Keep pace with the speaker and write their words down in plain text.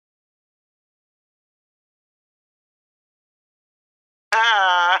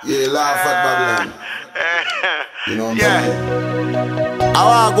Yeah, laugh at Babylon. You know what I'm saying? How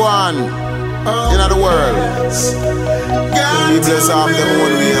I go on in the world? We bless off them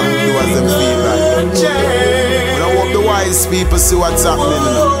one way and do as them feel like. But I hope the wise people see what's happening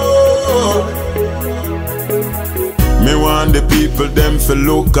now. Me want the people them for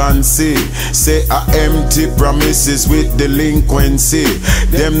look and see. Say I empty promises with delinquency.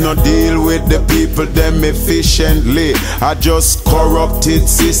 Them not deal with the people them efficiently. I just corrupted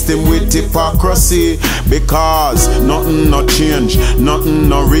system with hypocrisy. Because nothing no change, nothing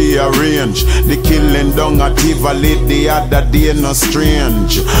no rearrange. The killing down at Tivoli the other day no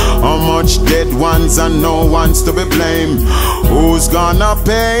strange. How much dead ones and no ones to be blamed. Who's gonna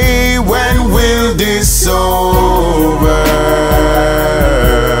pay? When will this over?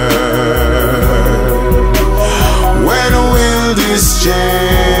 When will this change?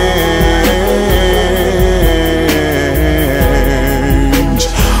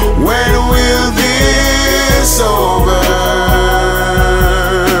 When will this over?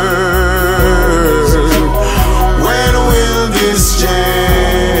 When will this change?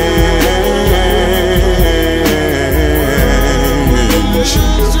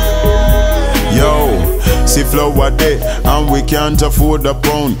 Yo, see flower day and we can't afford a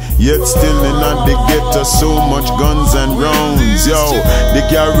pound. Yet still in the ghetto so much guns and rounds. Yo, the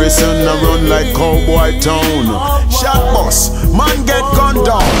garrison a run like cowboy town. Shot boss, man get gunned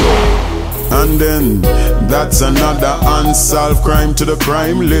down. And then that's another unsolved crime to the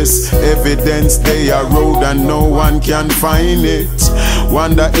crime list. Evidence they are road and no one can find it.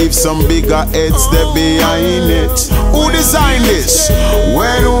 Wonder if some bigger heads they behind it. Who designed this?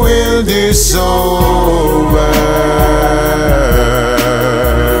 When will this over?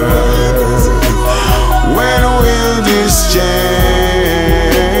 When will this change?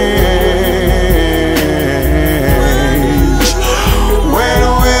 When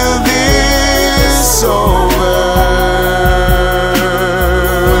will this over?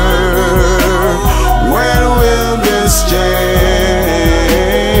 When will this change?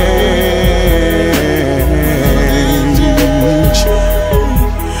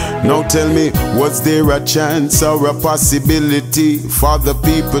 Now tell me, was there a chance or a possibility for the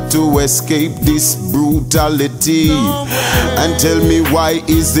people to escape this brutality? And tell me, why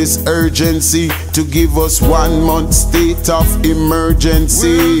is this urgency to give us 1 month state of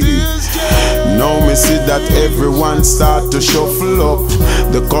emergency? Now me see that everyone start to shuffle up.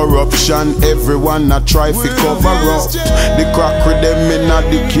 The corruption, everyone a try to cover up. The crockery them in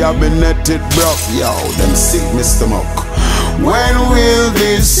the cabinet it broke. Yo, them sick me stomach. When will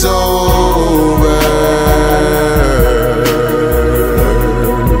this over?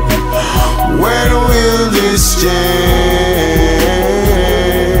 When will this change?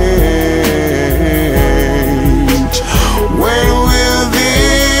 When will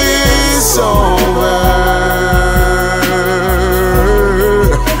this over?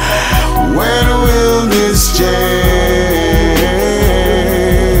 When will this change?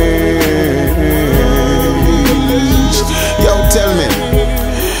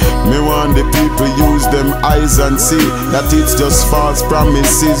 The people use them eyes and see that it's just false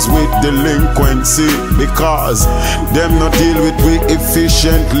promises with delinquency. Because them not deal with we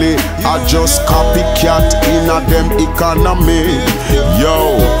efficiently. I just copycat in a them economy.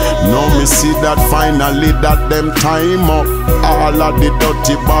 Yo, now me see that finally that them time up. All of the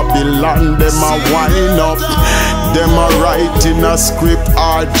dirty Babylon them a wind up. Them a write in a script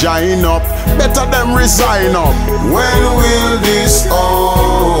or join up. Better them resign up. When will this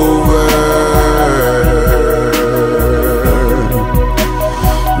over?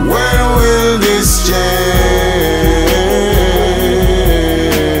 When will this change?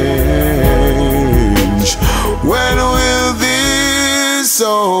 When will this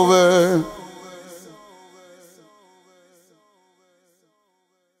over?